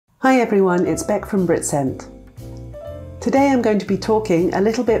Hi everyone, it's Beck from Britcent. Today I'm going to be talking a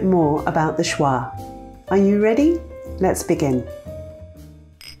little bit more about the Schwa. Are you ready? Let's begin.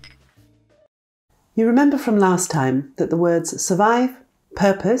 You remember from last time that the words survive,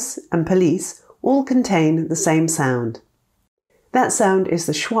 purpose and police all contain the same sound. That sound is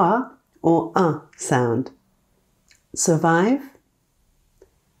the Schwa or sound. Survive,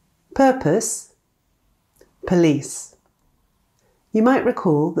 purpose, police. You might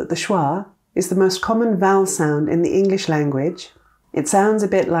recall that the Schwa is the most common vowel sound in the English language. It sounds a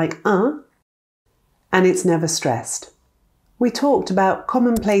bit like and it's never stressed. We talked about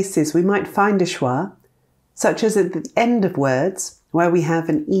common places we might find a Schwa, such as at the end of words where we have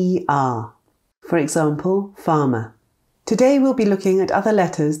an ER. For example, farmer. Today we'll be looking at other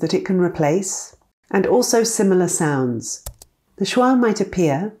letters that it can replace and also similar sounds. The Schwa might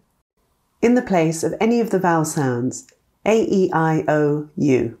appear in the place of any of the vowel sounds A, E, I, O,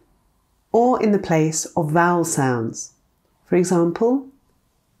 U, or in the place of vowel sounds. For example,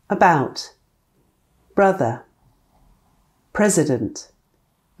 about, brother, president,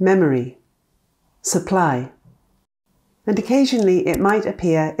 memory, supply. And occasionally it might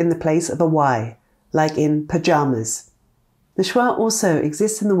appear in the place of a Y, like in pajamas. The Schwa also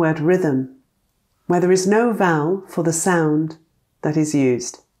exists in the word rhythm, where there is no vowel for the sound that is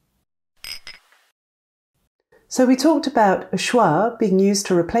used. So we talked about a Schwa being used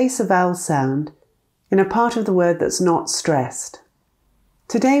to replace a vowel sound in a part of the word that's not stressed.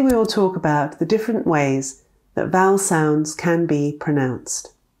 Today we will talk about the different ways that vowel sounds can be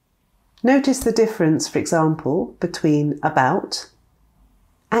pronounced. Notice the difference, for example, between about,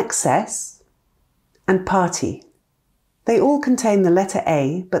 access, and party. They all contain the letter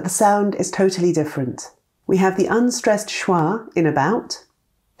A, but the sound is totally different. We have the unstressed Schwa in about,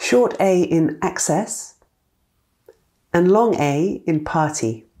 short A in access, and long A in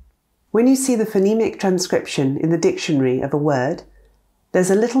party. When you see the phonemic transcription in the dictionary of a word, there's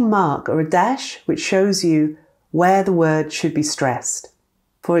a little mark or a dash which shows you where the word should be stressed.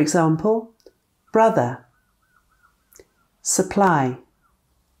 For example, brother, supply.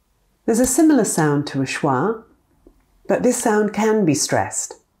 There's a similar sound to a Schwa, but this sound can be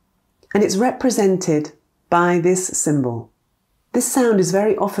stressed, and it's represented by this symbol. This sound is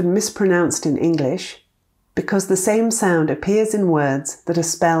very often mispronounced in English because the same sound appears in words that are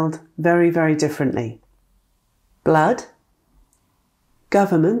spelled very, very differently. Blood,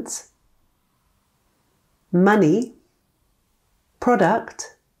 government, money,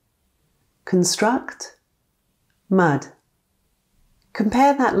 product, construct, mud.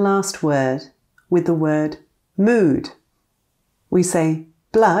 Compare that last word with the word mood. We say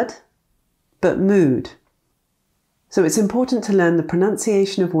blood, but mood. So it's important to learn the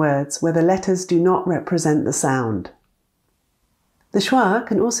pronunciation of words where the letters do not represent the sound. The Schwa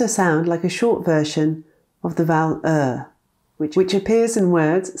can also sound like a short version of the vowel which appears in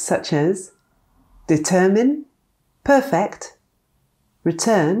words such as determine, perfect,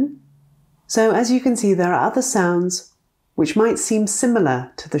 return. So as you can see, there are other sounds which might seem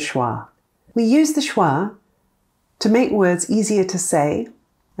similar to the Schwa. We use the Schwa to make words easier to say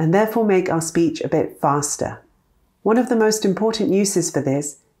and therefore make our speech a bit faster. One of the most important uses for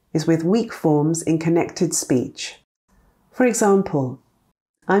this is with weak forms in connected speech. For example,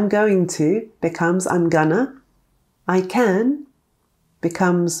 I'm going to becomes I'm gonna, I can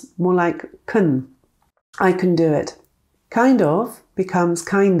becomes more like can, I can do it. Kind of becomes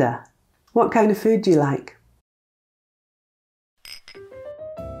kinda. What kind of food do you like?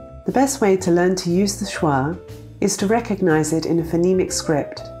 The best way to learn to use the Schwa is to recognize it in a phonemic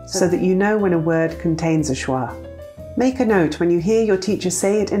script so that you know when a word contains a Schwa. Make a note when you hear your teacher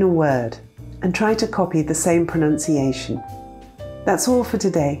say it in a word and try to copy the same pronunciation. That's all for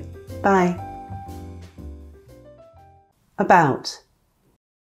today. Bye. About,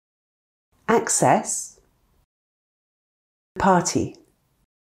 access, party,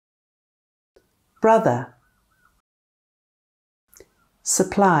 brother,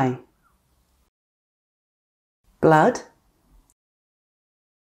 supply, blood,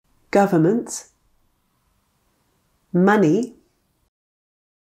 government, money,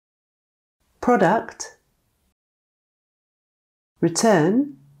 product,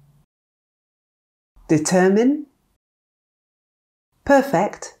 return, determine,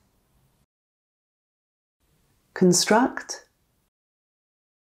 perfect, construct,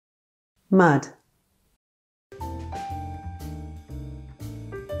 mud.